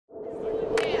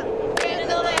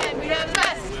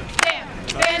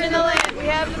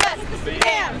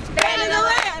Band! Band in the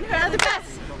land! Who are the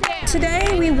best?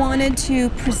 Today we wanted to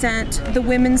present the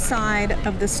women's side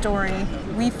of the story.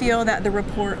 We feel that the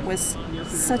report was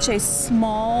such a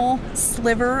small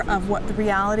sliver of what the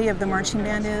reality of the marching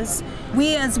band is.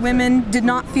 We as women did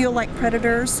not feel like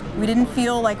predators. We didn't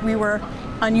feel like we were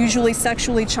unusually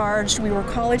sexually charged. We were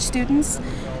college students,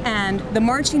 and the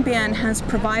marching band has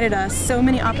provided us so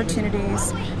many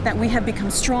opportunities that we have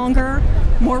become stronger,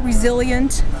 more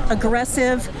resilient,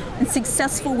 aggressive, and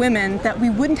successful women that we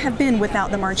wouldn't have been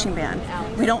without the marching band.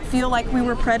 We don't feel like we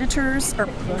were predators or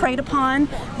preyed upon.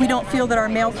 We don't feel that our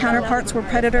male counterparts were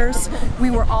predators. We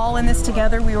were all in this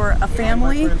together. We were a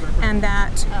family, and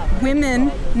that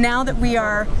women, now that we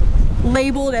are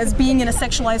labeled as being in a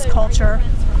sexualized culture,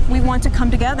 we want to come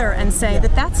together and say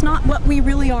that that's not what we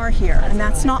really are here, and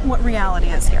that's not what reality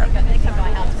is here.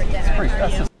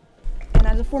 And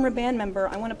as a former band member,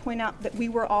 I want to point out that we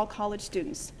were all college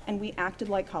students, and we acted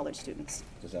like college students.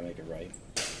 Does that make it right?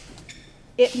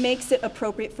 It makes it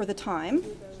appropriate for the time.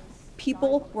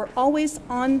 People were always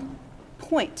on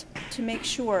point to make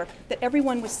sure that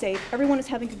everyone was safe, everyone was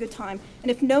having a good time, and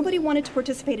if nobody wanted to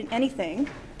participate in anything,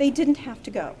 they didn't have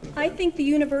to go. I think the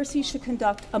university should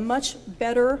conduct a much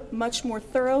better, much more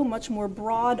thorough, much more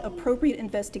broad, appropriate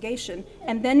investigation,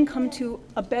 and then come to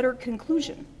a better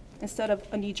conclusion instead of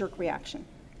a knee-jerk reaction.